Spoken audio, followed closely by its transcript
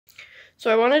So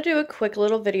I want to do a quick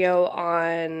little video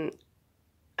on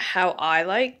how I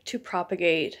like to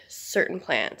propagate certain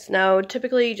plants. Now,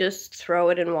 typically you just throw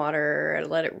it in water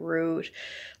and let it root,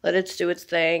 let it do its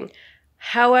thing.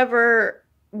 However,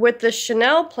 with the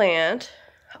chenille plant,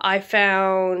 I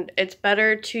found it's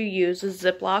better to use a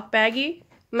Ziploc baggie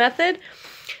method.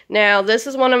 Now, this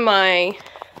is one of my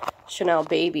chenille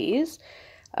babies.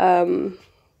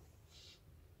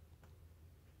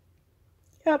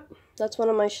 Yep, that's one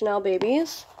of my chenille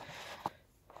babies.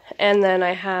 And then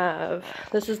I have,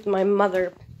 this is my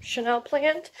mother chenille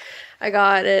plant. I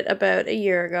got it about a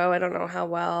year ago. I don't know how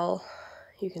well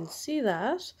you can see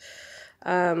that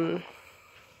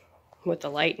with the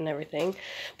light and everything.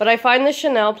 But I find the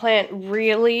chenille plant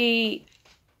really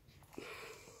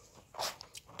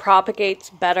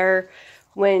propagates better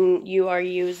when you are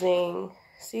using,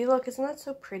 see, look, isn't that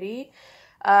so pretty?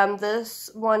 This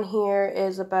one here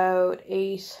is about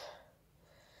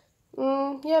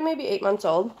maybe 8 months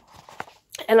old.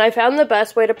 And I found the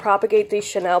best way to propagate these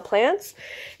chenille plants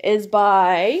is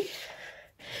by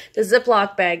the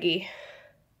Ziploc baggie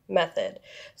method.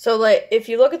 So, like, if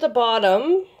you look at the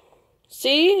bottom,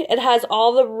 see, it has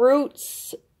all the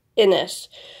roots in it.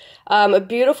 A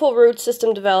beautiful root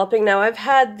system developing. Now, I've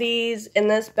had these in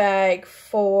this bag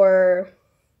for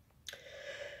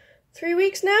 3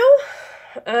 weeks now.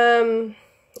 And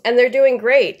they're doing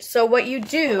great. So what you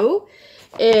do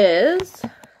is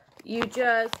you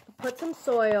just put some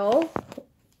soil.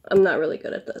 I'm not really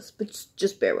good at this, but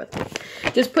just bear with me.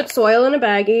 Just put soil in a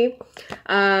baggie.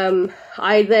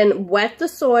 I then wet the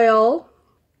soil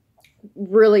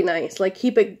really nice. Like,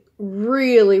 keep it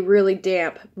really, really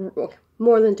damp.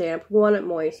 More than damp. We want it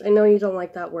moist. I know you don't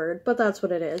like that word, but that's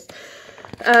what it is.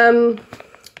 And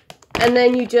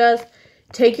then you just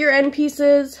take your end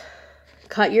pieces,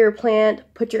 cut your plant,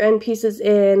 put your end pieces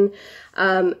in,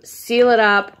 seal it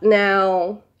up.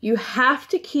 Now, you have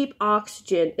to keep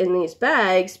oxygen in these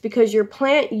bags because your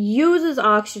plant uses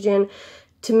oxygen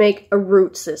to make a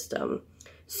root system.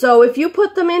 So if you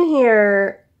put them in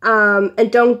here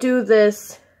and don't do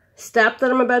this step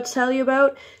that I'm about to tell you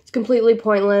about, it's completely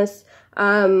pointless.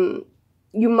 You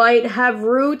might have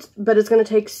roots, but it's going to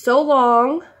take so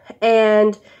long,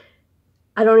 and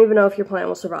I don't even know if your plant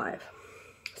will survive.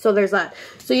 So there's that.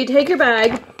 So you take your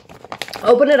bag,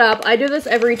 open it up. I do this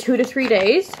every 2 to 3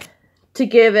 days to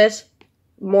give it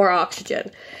more oxygen.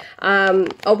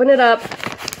 Open it up,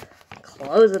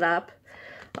 close it up.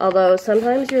 Although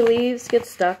sometimes your leaves get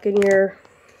stuck in your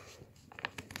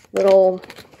little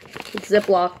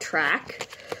Ziploc track.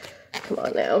 Come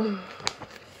on now.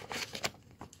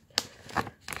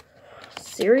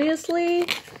 Seriously?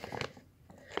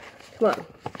 Come on.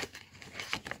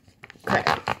 Okay.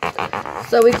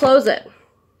 So we close it.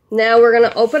 Now we're going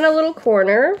to open a little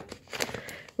corner.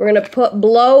 We're going to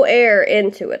blow air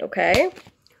into it, okay?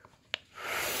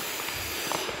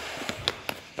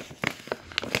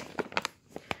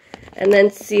 And then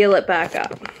seal it back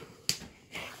up.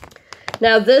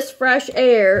 Now this fresh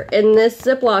air in this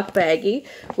Ziploc baggie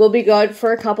will be good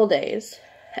for a couple days.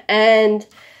 And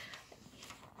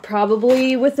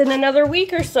probably within another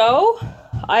week or so,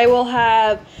 I will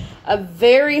have a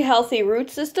very healthy root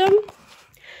system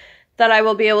that I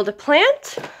will be able to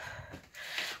plant.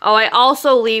 Oh, I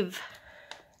also leave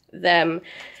them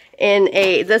in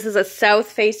this is a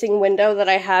south-facing window that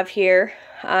I have here,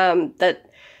 that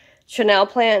chenille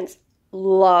plants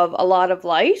love a lot of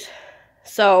light.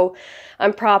 So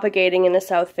I'm propagating in a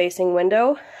south-facing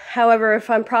window. However, if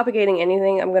I'm propagating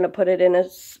anything, I'm going to put it in a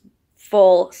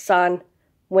full sun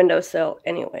windowsill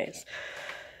anyways.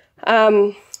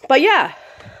 But yeah,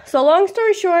 so long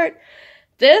story short,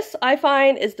 this I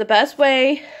find is the best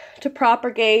way to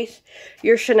propagate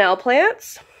your chenille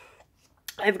plants.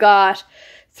 I've got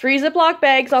 3 Ziploc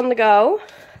bags on the go.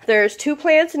 There's 2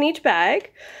 plants in each bag.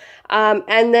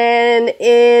 And then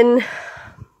in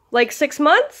like 6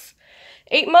 months,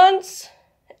 8 months,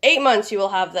 you will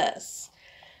have this.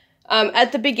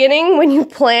 At the beginning, when you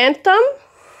plant them,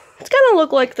 it's gonna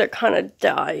look like they're kind of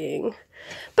dying,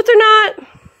 but they're not.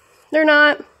 They're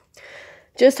not.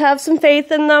 Just have some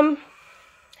faith in them,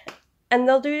 and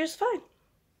they'll do just fine.